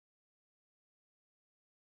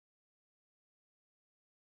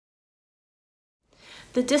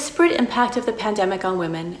The disparate impact of the pandemic on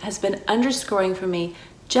women has been underscoring for me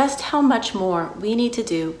just how much more we need to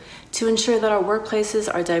do to ensure that our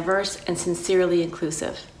workplaces are diverse and sincerely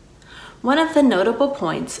inclusive. One of the notable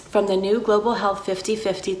points from the new Global Health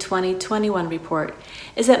 50/50 2021 report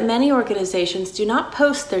is that many organizations do not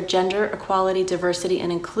post their gender equality, diversity,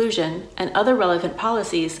 and inclusion and other relevant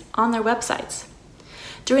policies on their websites.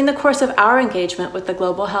 During the course of our engagement with the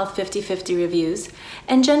Global Health 50/50 reviews,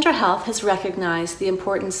 EngenderHealth has recognized the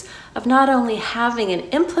importance of not only having and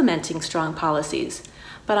implementing strong policies,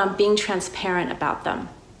 but on being transparent about them.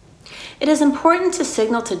 It is important to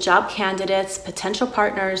signal to job candidates, potential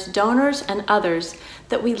partners, donors, and others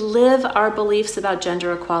that we live our beliefs about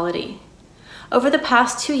gender equality. Over the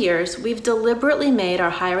past 2 years, we've deliberately made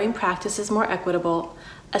our hiring practices more equitable,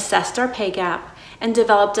 assessed our pay gap, and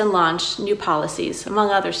developed and launched new policies,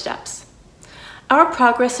 among other steps. Our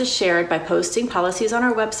progress is shared by posting policies on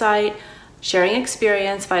our website, sharing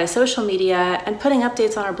experience via social media, and putting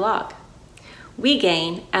updates on our blog. We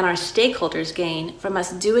gain, and our stakeholders gain, from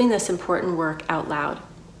us doing this important work out loud.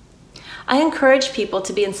 I encourage people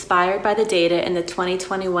to be inspired by the data in the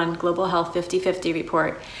 2021 Global Health 50/50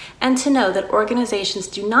 report, and to know that organizations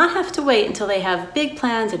do not have to wait until they have big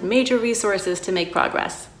plans and major resources to make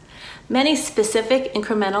progress. Many specific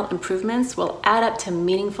incremental improvements will add up to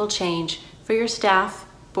meaningful change for your staff,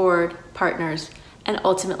 board, partners, and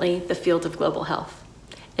ultimately the field of global health.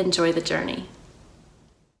 Enjoy the journey.